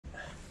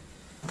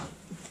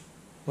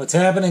What's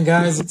happening,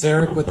 guys? It's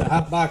Eric with the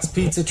Hotbox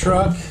Pizza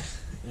Truck,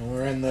 and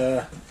we're in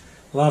the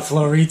La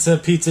Florita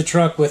Pizza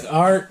Truck with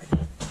Art,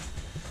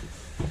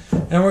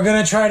 and we're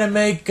gonna try to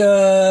make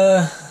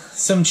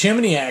some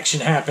chimney action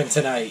happen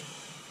tonight.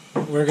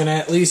 We're gonna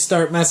at least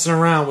start messing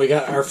around. We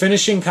got our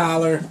finishing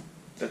collar.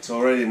 That's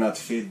already not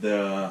fit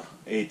the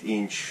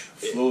 8-inch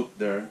flute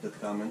there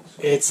that coming.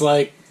 So. It's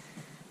like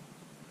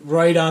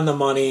right on the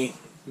money,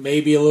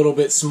 maybe a little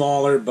bit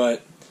smaller,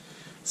 but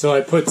so I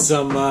put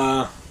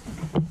some.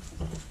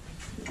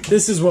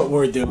 This is what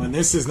we're doing.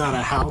 This is not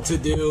a how to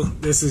do.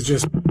 This is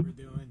just what we're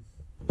doing.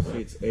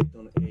 It's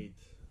 8-on-8,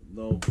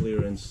 no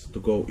clearance to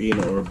go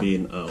in or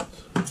being out.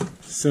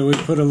 So we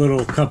put a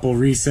little couple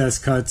recess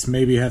cuts.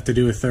 Maybe have to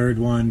do a third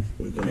one,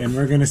 and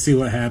we're gonna see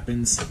what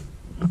happens.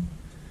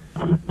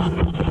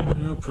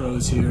 No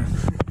pros here.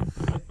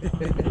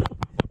 The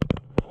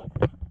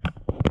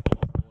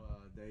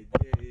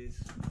idea is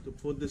to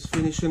put this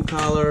finishing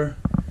collar.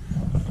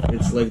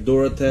 It's like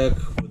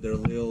Duratec with their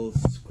little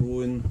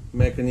screwing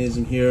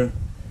mechanism here.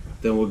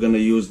 Then we're gonna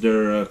use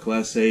their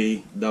Class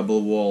A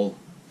double wall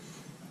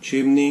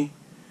chimney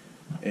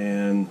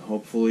and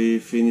hopefully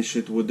finish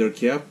it with their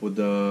cap, with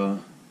the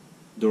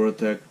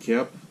Duratec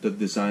cap that's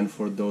designed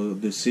for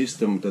this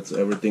system. That's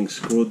everything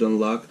screwed and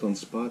locked on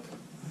spot.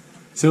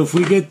 So if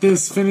we get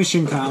this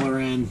finishing collar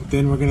in,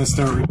 then we're going to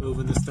start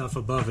removing the stuff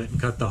above it and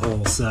cut the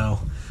hole. So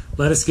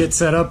let us get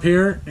set up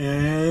here,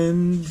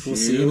 and we'll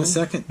see you in a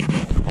second.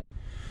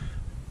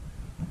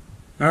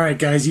 Alright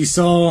guys, you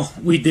saw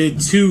we did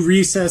 2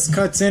 recess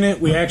cuts in it.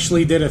 We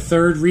actually did a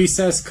third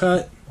recess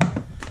cut,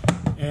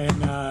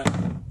 and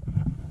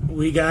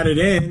we got it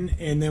in,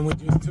 and then we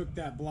just took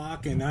that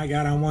block, and I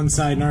got on one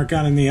side and Art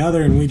got on the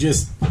other, and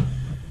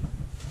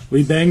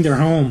we banged her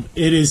home.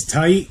 It is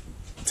tight,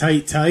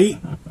 tight, tight.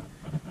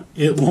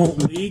 It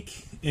won't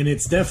leak, and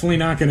it's definitely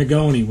not going to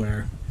go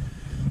anywhere.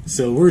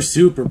 So we're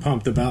super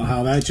pumped about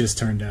how that just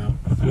turned out.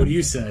 What do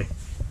you say?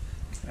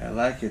 I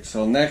like it.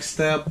 So next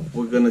step,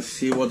 we're going to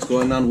see what's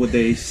going on with the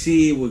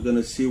AC. We're going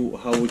to see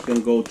how we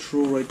can go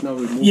through right now.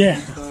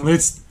 Yeah,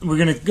 we're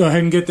going to go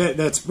ahead and get that.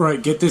 That's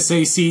right. Get this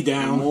AC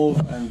down.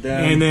 Remove, and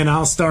then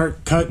I'll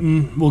start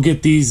cutting. We'll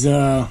get these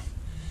 2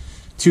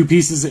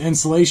 pieces of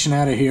insulation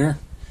out of here,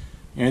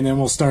 and then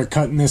we'll start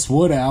cutting this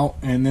wood out,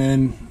 and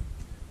then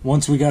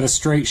once we got a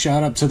straight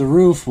shot up to the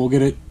roof, we'll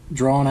get it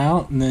drawn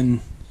out and then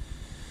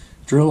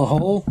drill a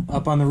hole.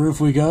 Up on the roof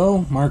we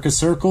go, mark a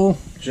circle.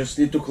 Just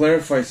need to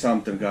clarify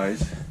something,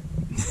 guys.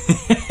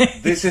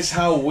 This is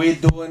how we're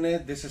doing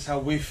it. This is how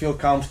we feel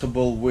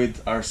comfortable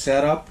with our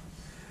setup.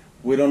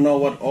 We don't know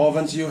what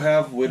ovens you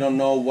have. We don't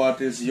know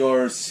what is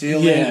your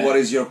ceiling, what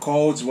is your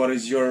codes, what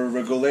is your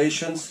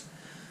regulations.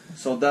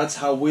 So that's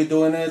how we're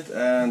doing it,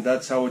 and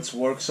that's how it's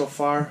worked so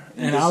far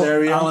in this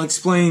area. I'll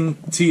explain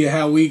to you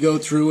how we go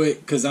through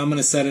it, because I'm going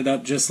to set it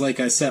up just like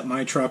I set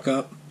my truck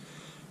up.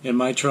 And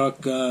my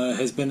truck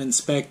has been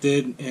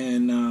inspected,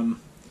 and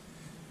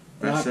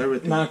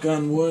knock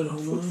on wood.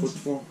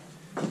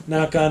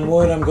 Knock on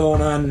wood, I'm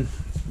going on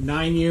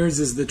 9 years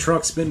as the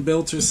truck's been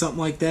built or something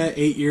like that.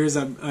 8 years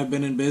I've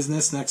been in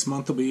business. Next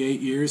month will be 8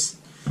 years.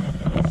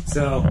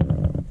 So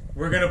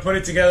we're going to put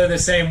it together the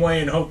same way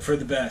and hope for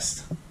the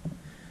best.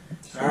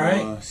 All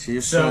right.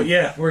 So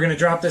yeah, we're gonna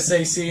drop this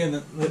AC and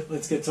then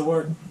let's get to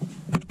work.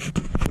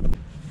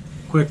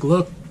 Quick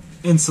look,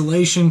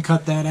 insulation.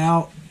 Cut that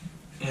out,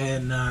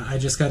 and I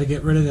just got to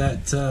get rid of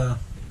that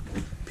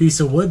piece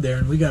of wood there,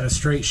 and we got a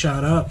straight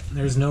shot up.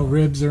 There's no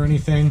ribs or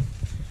anything,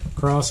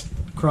 cross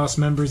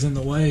members in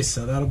the way,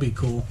 so that'll be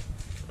cool.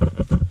 All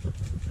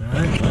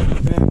right.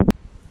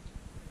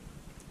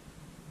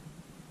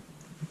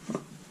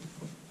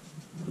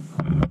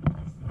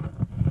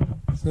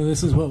 So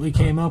this is what we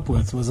came up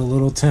with, was a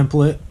little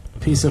template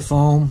piece of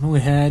foam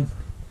we had.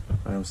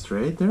 I'm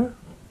straight there?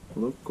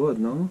 Look good,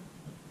 no?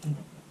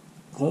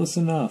 Close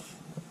enough.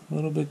 A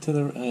little bit to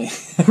the right.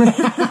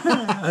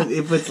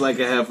 If it's like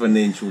a half an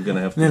inch, we're going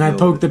to have to Then I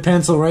poked the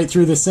pencil right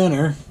through the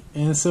center,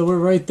 and so we're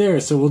right there.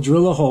 So we'll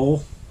drill a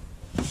hole.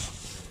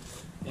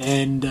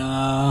 And,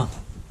 oh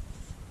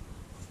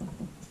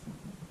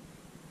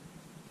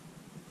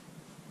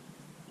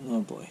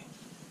boy.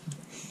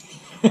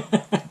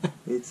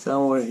 It's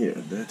somewhere here,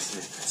 that's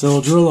it. So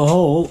we'll drill a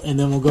hole, and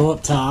then we'll go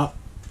up top,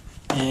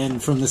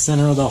 and from the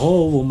center of the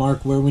hole, we'll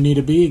mark where we need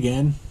to be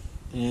again,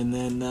 and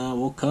then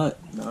we'll cut.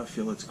 Now I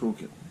feel it's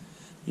crooked.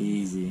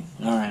 Easy.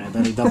 All right, I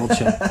better double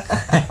check.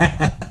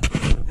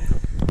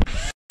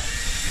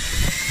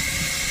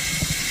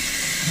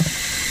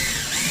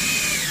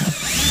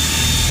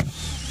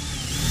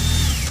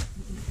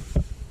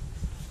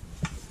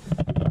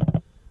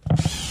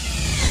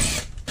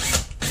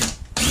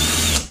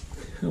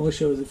 I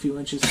wish I was a few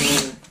inches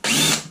taller.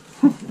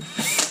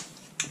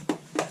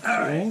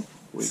 Alright.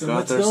 We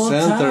got our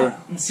center.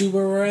 And see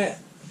where we're at.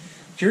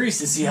 Curious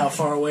to see how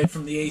far away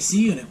from the AC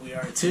unit we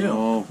are, too.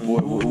 Oh,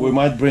 we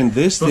might bring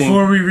this thing.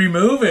 Before we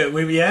remove it,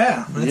 we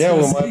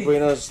might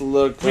bring us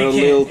look a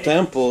little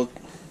temple.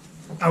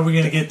 Are we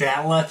going to get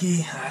that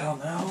lucky? I don't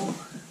know.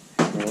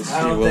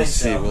 We'll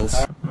see.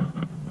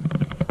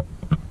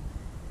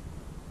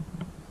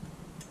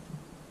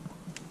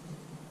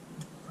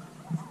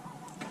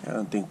 I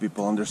don't think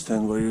people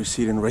understand where you're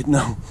sitting right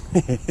now.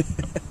 We're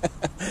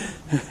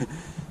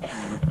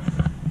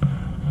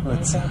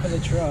on top of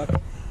the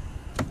truck.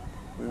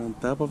 We're on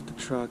top of the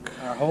truck.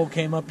 Our hole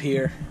came up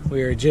here.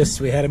 We had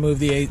to move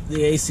the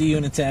AC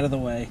units out of the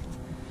way.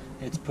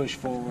 It's pushed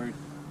forward.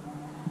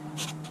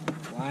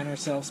 Line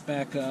ourselves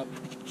back up,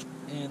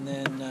 and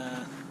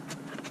then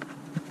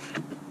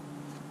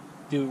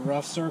do a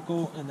rough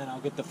circle, and then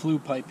I'll get the flue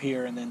pipe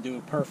here, and then do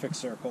a perfect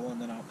circle,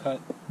 and then I'll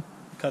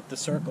cut the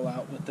circle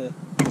out with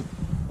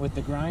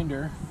the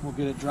grinder. We'll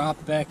get it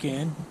dropped back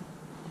in.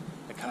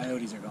 The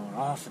coyotes are going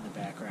off in the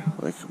background.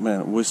 Like,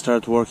 man, we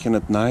start working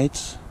at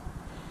night.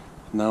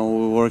 Now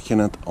we're working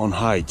on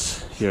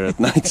heights here at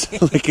night.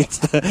 Like,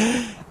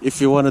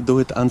 if you want to do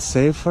it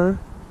unsafer,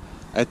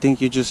 I think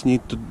you just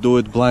need to do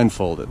it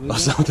blindfolded or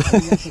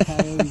something. We got the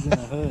coyotes in the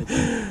hood.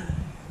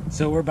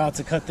 So we're about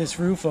to cut this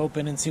roof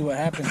open and see what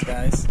happens,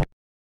 guys.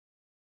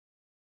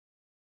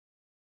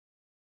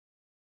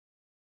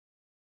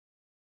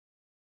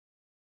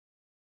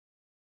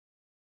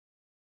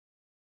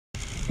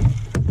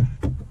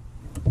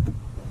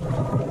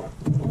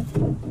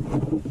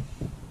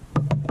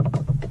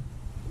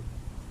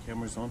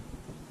 Camera's on.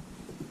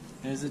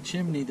 There's a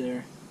chimney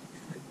there.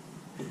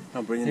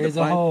 I'm bringing There's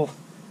the pipe. a hole.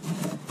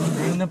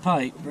 Bring the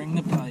pipe. Bring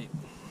the pipe.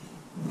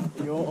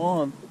 You're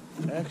on.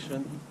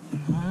 Action.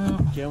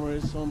 Camera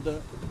is on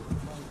the...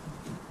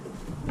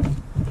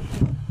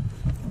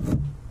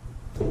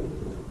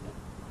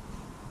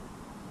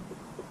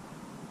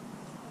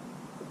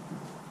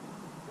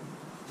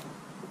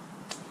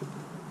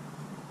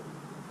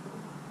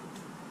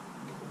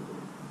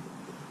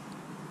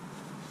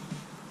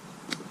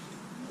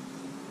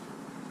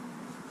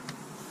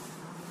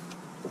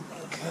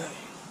 Okay.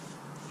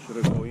 Should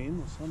I go in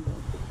or something?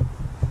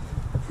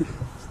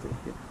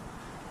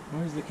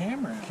 Where's the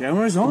camera?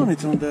 Camera's on.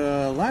 It's on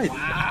the light.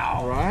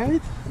 Wow.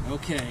 Right?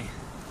 Okay.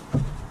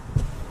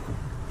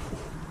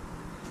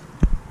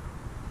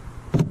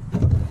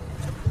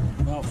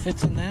 Well, it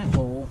fits in that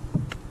hole.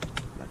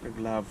 Like a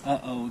glove.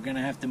 Uh-oh, we're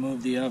gonna have to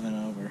move the oven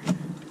over.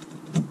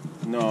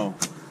 No.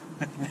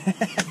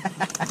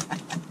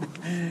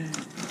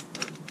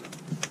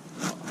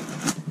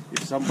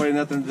 If somebody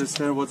not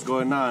understand what's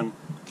going on,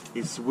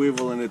 it's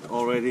swiveling it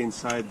already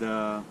inside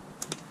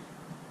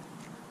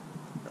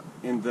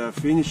in the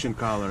finishing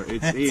color.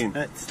 It's in.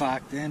 It's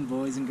locked in,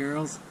 boys and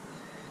girls.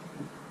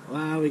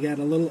 Wow, we got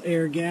a little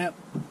air gap.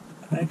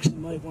 I actually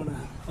might want to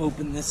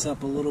open this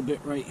up a little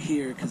bit right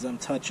here because I'm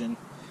touching.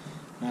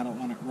 I don't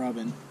want it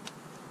rubbing.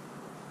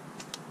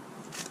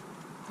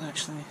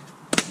 Actually,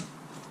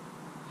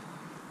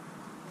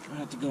 I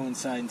have to go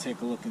inside and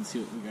take a look and see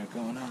what we got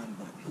going on.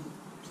 But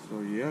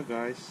So yeah,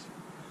 guys.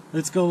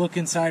 let's go look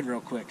inside real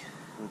quick.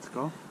 Let's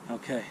go.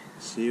 Okay.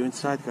 See you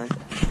inside, guys.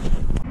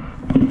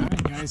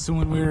 Alright guys, so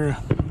when we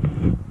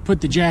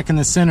put the jack in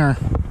the center,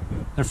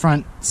 the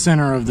front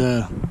center of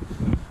the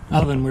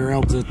oven, we were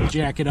able to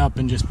jack it up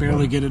and just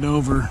barely get it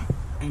over.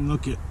 And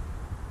look at,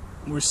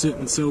 we're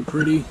sitting so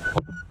pretty.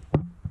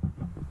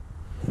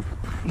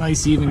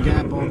 Nice even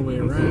gap all the way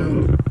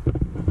around.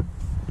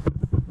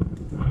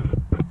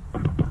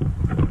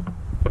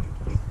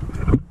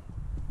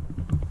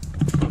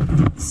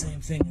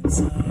 Same thing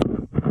inside.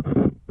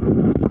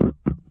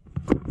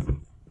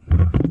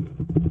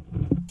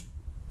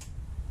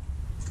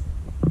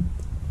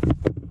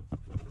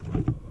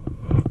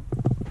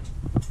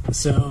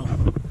 So,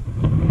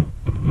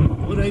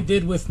 what I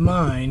did with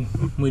mine,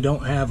 we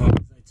don't have them, is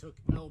I took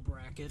L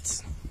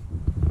brackets.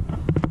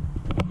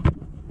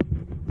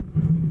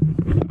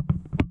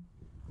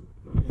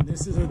 And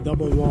this is a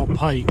double wall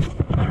pipe.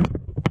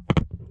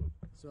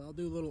 So I'll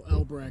do little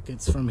L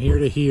brackets from here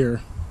to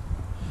here.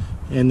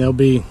 And they'll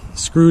be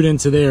screwed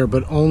into there,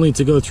 but only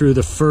to go through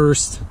the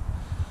first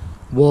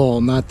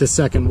wall, not the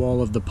second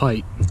wall of the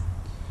pipe.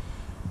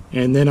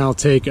 And then I'll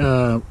take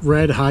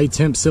red high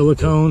temp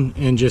silicone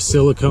and just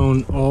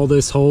silicone all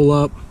this hole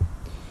up,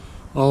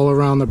 all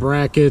around the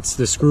brackets,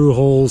 the screw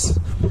holes,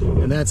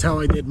 and that's how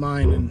I did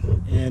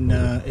mine. And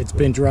it's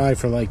been dry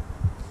for like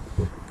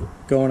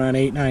going on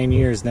 8-9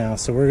 years now.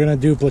 So we're gonna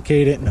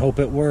duplicate it and hope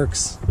it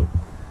works.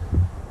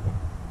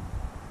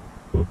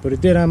 But it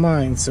did on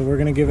mine, so we're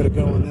gonna give it a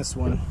go on this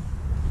one.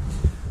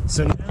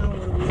 So now what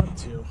are we up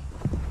to?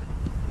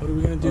 What are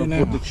we gonna do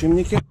now? Put the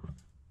chimney cap.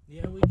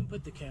 Yeah, we can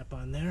put the cap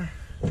on there.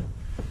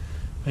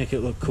 Make it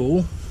look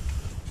cool.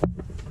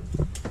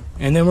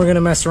 And then we're gonna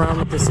mess around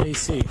with this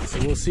AC. So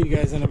we'll see you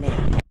guys in a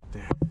minute.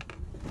 There.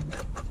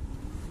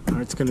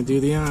 Art's gonna do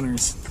the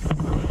honors.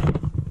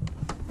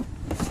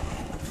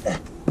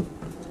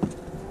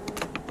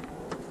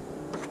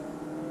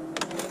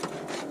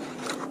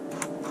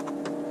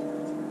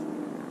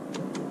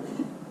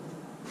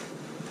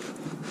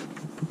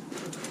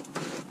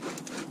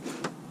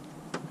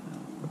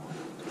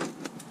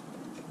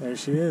 There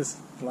she is,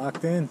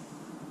 locked in.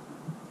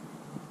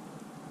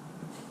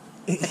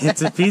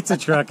 It's a pizza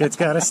truck. It's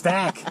got a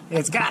stack.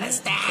 It's got a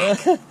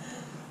stack.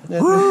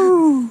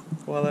 Woo!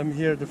 Well, I'm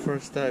here the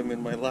first time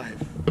in my life.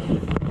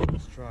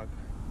 This truck.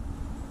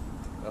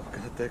 I'm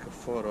gonna take a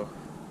photo.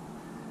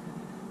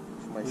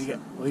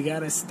 We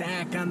got a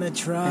stack on the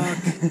truck.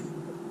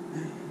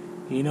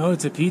 You know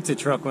it's a pizza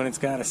truck when it's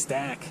got a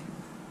stack.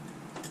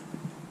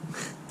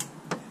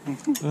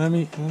 Let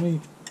me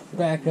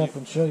back up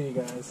and show you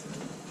guys.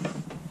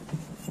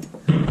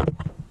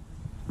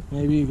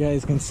 Maybe you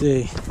guys can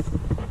see.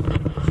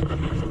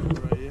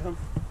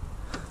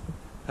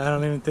 I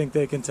don't even think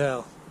they can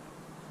tell.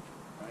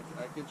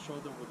 I can show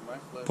them with my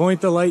flash.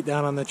 Point the light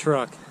down on the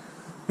truck.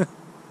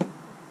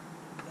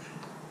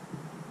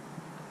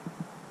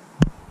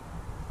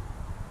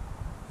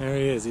 There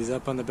he is. He's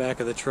up on the back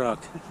of the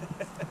truck.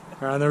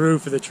 Or on the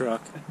roof of the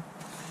truck.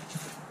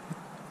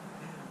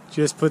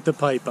 Just put the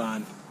pipe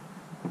on.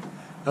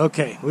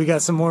 Okay, we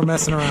got some more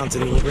messing around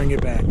today. We'll bring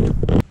it back.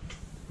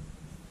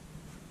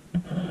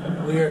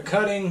 We are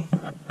cutting.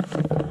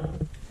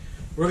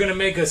 We're going to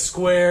make a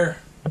square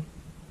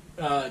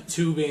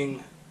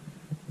tubing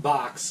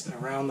box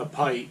around the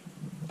pipe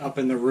up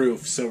in the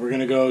roof. So we're going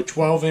to go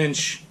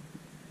 12-inch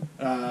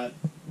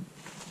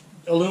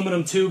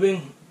aluminum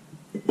tubing,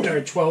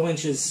 or 12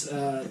 inches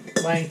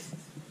length.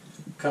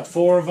 Cut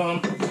 4 of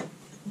them,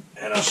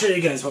 and I'll show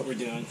you guys what we're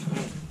doing.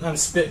 I'm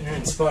spitting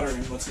and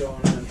sputtering what's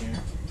going on here.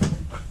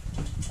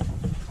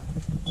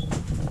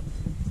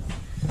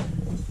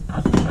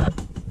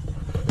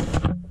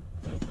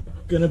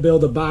 Gonna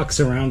build a box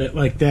around it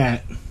like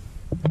that,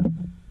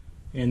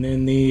 and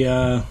then the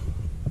the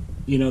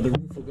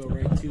roof will go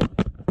right to it.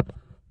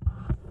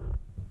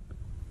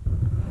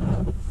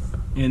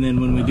 And then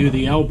when we do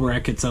the L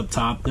brackets up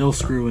top, they'll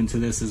screw into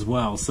this as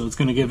well. So it's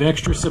gonna give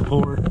extra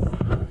support.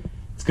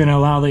 It's gonna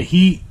allow the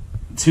heat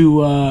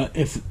to,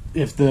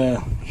 if the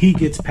heat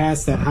gets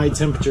past that high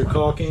temperature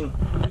caulking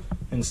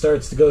and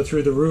starts to go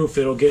through the roof,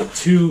 it'll get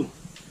to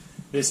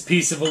this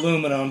piece of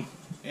aluminum,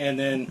 and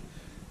then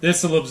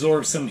this will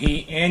absorb some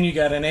heat, and you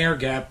got an air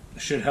gap,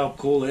 should help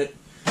cool it.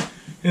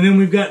 And then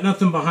we've got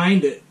nothing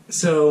behind it.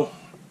 So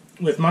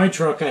with my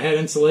truck, I had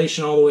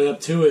insulation all the way up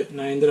to it, and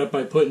I ended up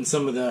by putting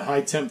some of the high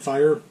temp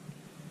fire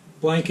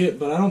blanket,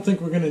 but I don't think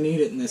we're going to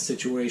need it in this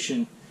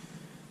situation,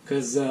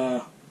 because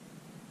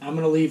I'm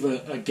going to leave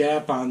a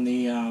gap on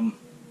the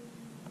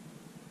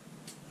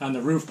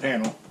roof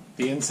panel,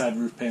 the inside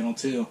roof panel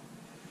too.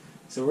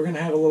 So we're going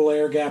to have a little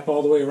air gap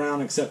all the way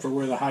around, except for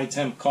where the high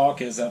temp caulk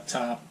is up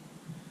top.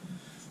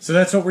 So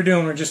that's what we're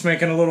doing. We're just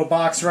making a little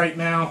box right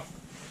now.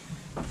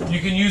 You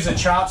can use a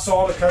chop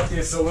saw to cut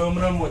this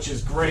aluminum, which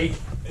is great.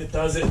 It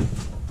does it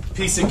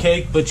piece of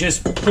cake, but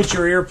just put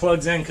your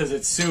earplugs in because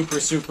it's super,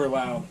 super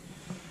loud.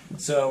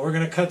 So we're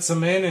going to cut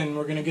some in, and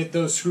we're going to get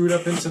those screwed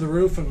up into the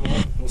roof, and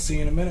we'll see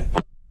you in a minute.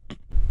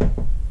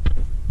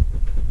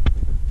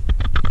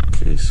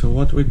 Okay, so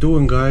what we're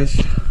doing, guys,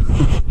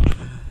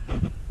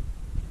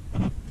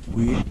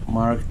 we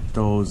marked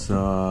those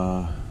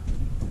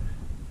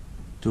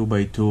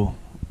 2x2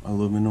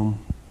 aluminum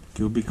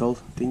cubicle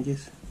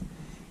thingies,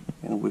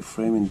 and we're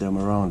framing them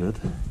around it.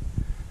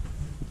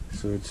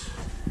 So it's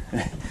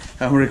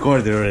I'm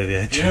recording already,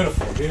 actually.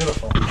 Beautiful,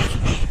 beautiful.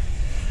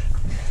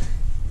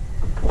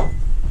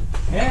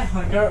 Yeah,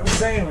 like Art was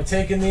saying, we're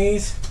taking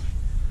these,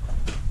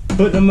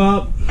 putting them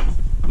up,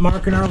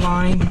 marking our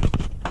line,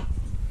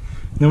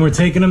 then we're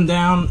taking them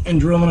down and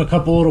drilling a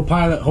couple little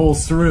pilot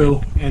holes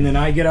through, and then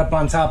I get up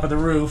on top of the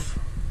roof.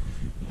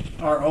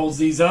 Art holds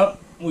these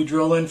up, we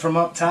drill in from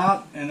up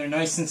top, and they're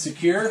nice and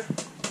secure.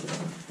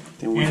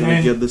 Then we're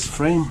gonna get this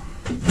frame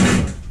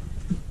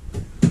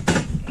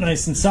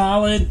nice and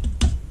solid.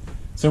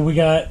 So we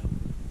got,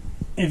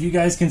 if you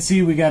guys can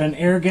see, we got an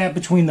air gap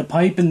between the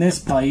pipe and this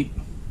pipe,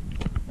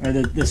 or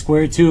the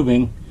square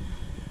tubing.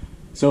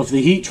 So if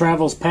the heat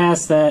travels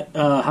past that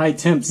high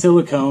temp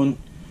silicone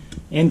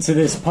into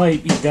this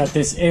pipe, you've got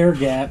this air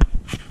gap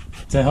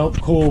to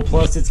help cool,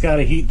 plus it's got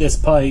to heat this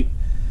pipe,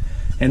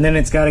 and then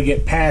it's got to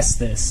get past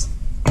this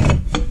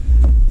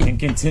and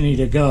continue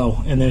to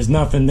go, and there's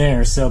nothing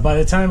there. So by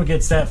the time it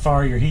gets that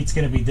far, your heat's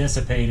going to be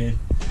dissipated.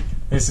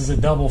 This is a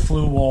double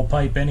flue wall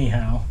pipe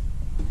anyhow.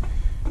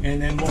 And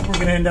then what we're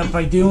going to end up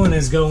by doing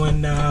is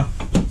going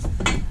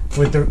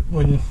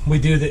when we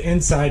do the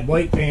inside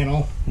white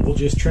panel, we'll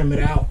just trim it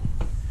out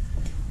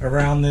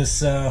around this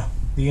the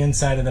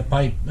inside of the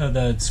pipe,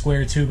 the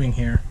square tubing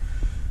here,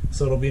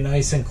 so it'll be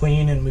nice and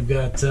clean, and we've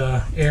got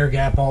air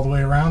gap all the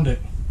way around it.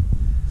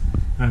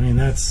 I mean,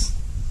 that's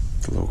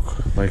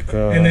look like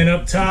and then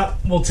up top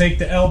we'll take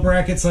the L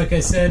brackets, like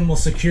I said, and we'll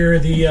secure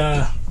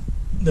the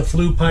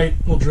flue pipe.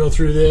 We'll drill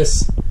through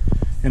this,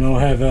 and it'll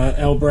have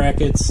L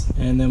brackets,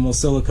 and then we'll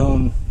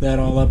silicone that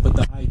all up with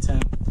the high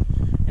temp.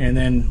 And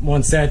then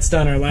once that's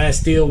done, our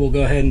last deal, we'll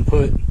go ahead and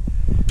put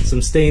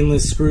some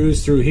stainless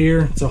screws through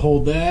here to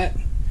hold that,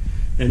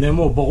 and then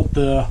we'll bolt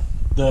the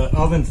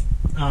oven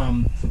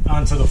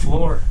onto the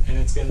floor, and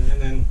it's gonna,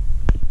 and then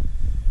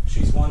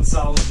she's one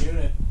solid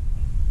unit.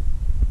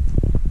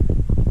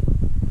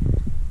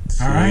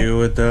 See you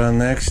with the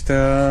next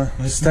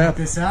Let's step. knock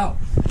this out.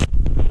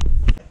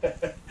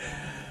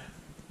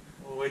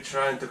 We're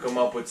trying to come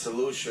up with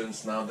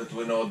solutions now that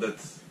we know that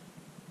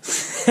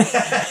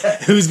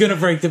Who's gonna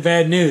break the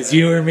bad news?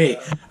 You or me?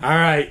 All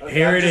right,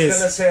 here it is. I'm just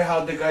gonna say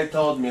how the guy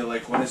told me,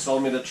 like when he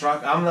sold me the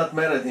truck. I'm not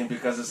mad at him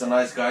because he's a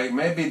nice guy.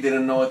 Maybe he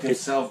didn't know it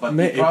himself, but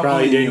he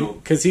probably knew.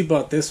 Because he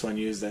bought this one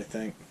used, I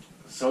think.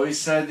 So he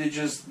said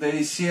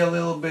they see a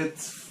little bit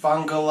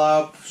fungal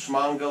up,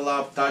 schmangle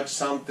up, touch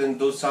something,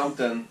 do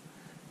something.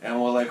 And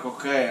we're like,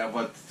 okay,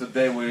 but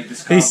today we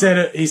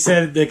discovered... He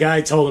said the guy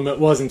told him it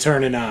wasn't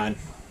turning on.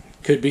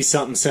 Could be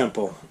something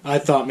simple. I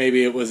thought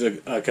maybe it was a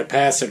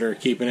capacitor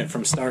keeping it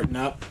from starting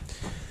up.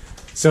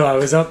 So I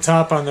was up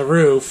top on the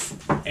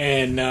roof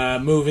and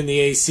moving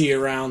the AC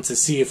around to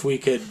see if we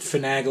could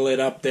finagle it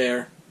up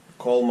there.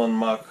 Coleman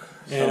Mach.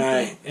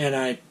 And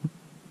I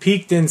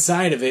peeked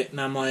inside of it and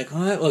I'm like,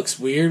 oh, that looks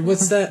weird.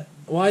 What's that?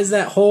 Why is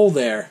that hole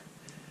there?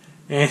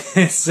 And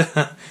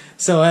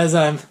so as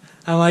I'm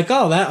like,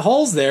 oh, that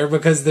hole's there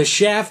because the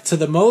shaft to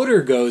the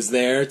motor goes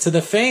there to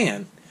the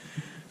fan.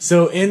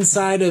 So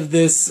inside of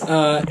this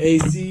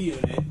AC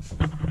unit,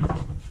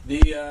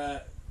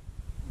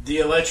 the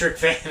electric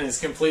fan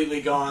is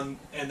completely gone,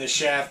 and the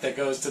shaft that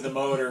goes to the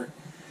motor,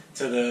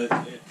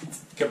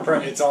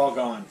 it's all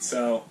gone.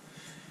 So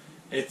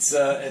it's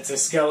a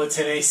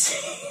skeleton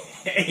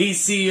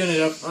AC unit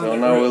up on the So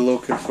now we're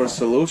looking for a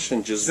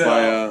solution. Just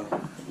buy a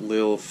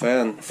little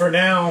fan. For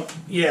now,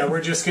 yeah,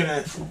 we're just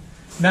gonna.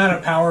 Not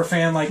a power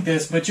fan like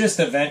this, but just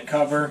a vent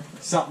cover.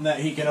 Something that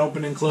he can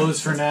open and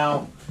close for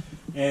now.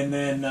 And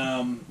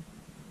then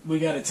we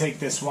got to take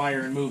this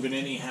wire and move it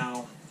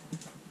anyhow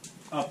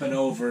up and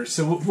over.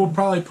 So we'll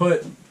probably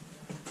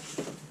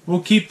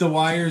we'll keep the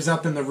wires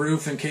up in the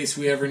roof in case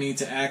we ever need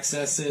to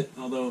access it,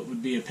 although it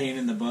would be a pain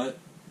in the butt.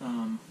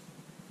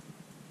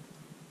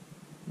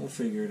 We'll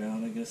figure it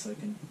out. I guess I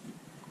can...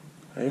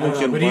 I even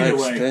can buy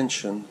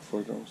extension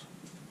for those.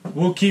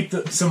 We'll keep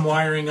some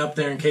wiring up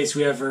there in case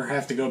we ever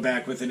have to go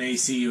back with an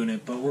AC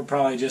unit, but we're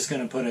probably just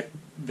going to put a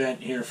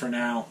vent here for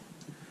now,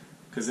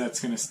 because that's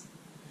going to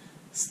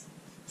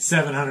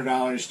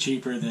 $700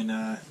 cheaper than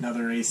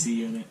another AC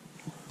unit.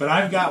 But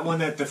I've got one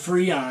that the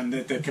Freon,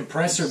 that the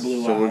compressor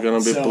blew out. So we're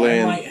going to be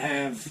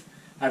playing.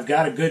 I've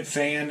got a good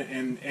fan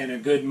and a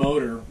good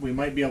motor. We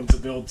might be able to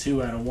build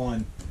 2 out of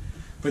 1.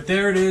 But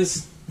there it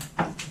is.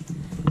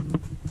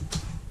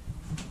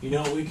 You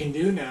know what we can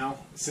do now,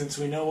 since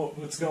we know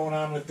what's going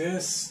on with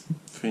this.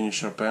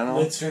 Finish our panel?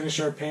 Let's finish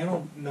our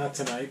panel, not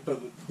tonight,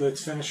 but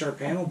let's finish our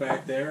panel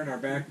back there and our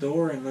back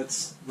door, and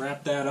let's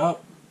wrap that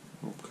up.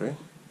 Okay.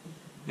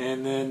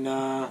 And then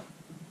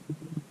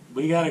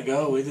we got to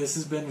go.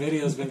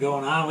 Video's been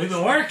going on. We've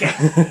been working.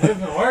 We've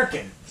been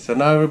working. So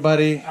now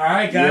everybody, all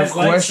right, guys,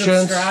 like,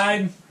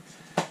 subscribe.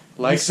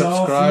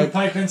 Subscribe. Flue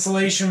pipe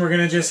insulation. We're going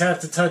to just have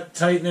to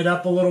tighten it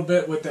up a little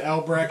bit with the L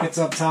brackets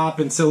up top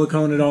and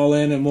silicone it all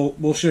in, and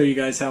we'll show you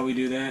guys how we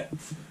do that.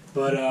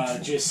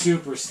 But just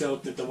super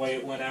stoked at the way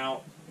it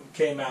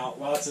came out.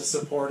 Lots of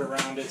support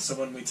around it, so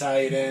when we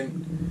tie it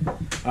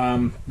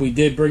in, we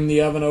did bring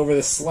the oven over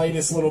the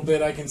slightest little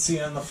bit I can see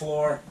on the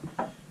floor,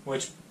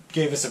 which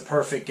gave us a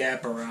perfect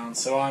gap around.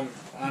 So I'm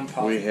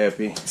we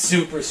happy.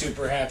 Super,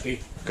 super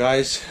happy.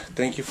 Guys,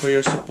 thank you for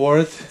your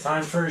support.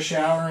 Time for a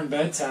shower and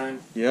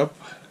bedtime. Yep.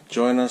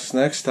 Join us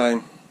next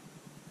time.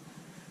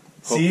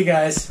 See you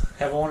guys.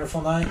 Have a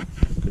wonderful night.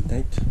 Good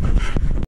night.